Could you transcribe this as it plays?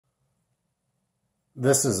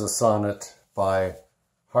This is a sonnet by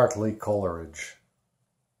Hartley Coleridge.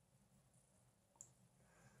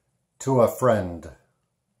 To a Friend.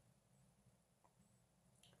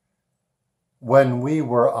 When we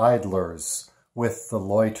were idlers with the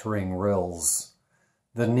loitering rills,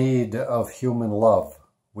 the need of human love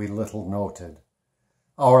we little noted.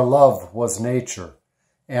 Our love was nature,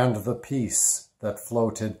 and the peace that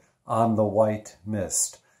floated on the white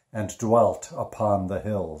mist and dwelt upon the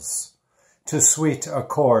hills. To sweet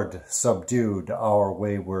accord subdued our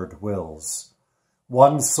wayward wills.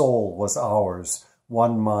 One soul was ours,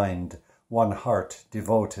 one mind, one heart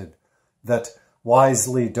devoted, that,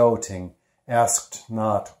 wisely doting, asked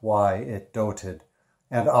not why it doted,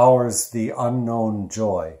 and ours the unknown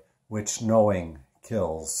joy which knowing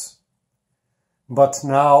kills. But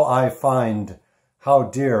now I find how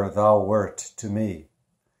dear thou wert to me,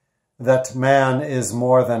 that man is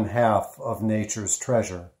more than half of nature's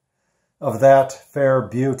treasure, of that fair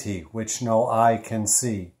beauty which no eye can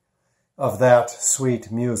see, of that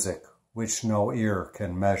sweet music which no ear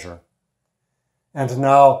can measure. And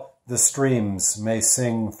now the streams may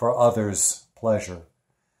sing for others' pleasure.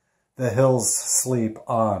 The hills sleep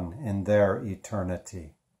on in their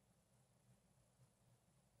eternity.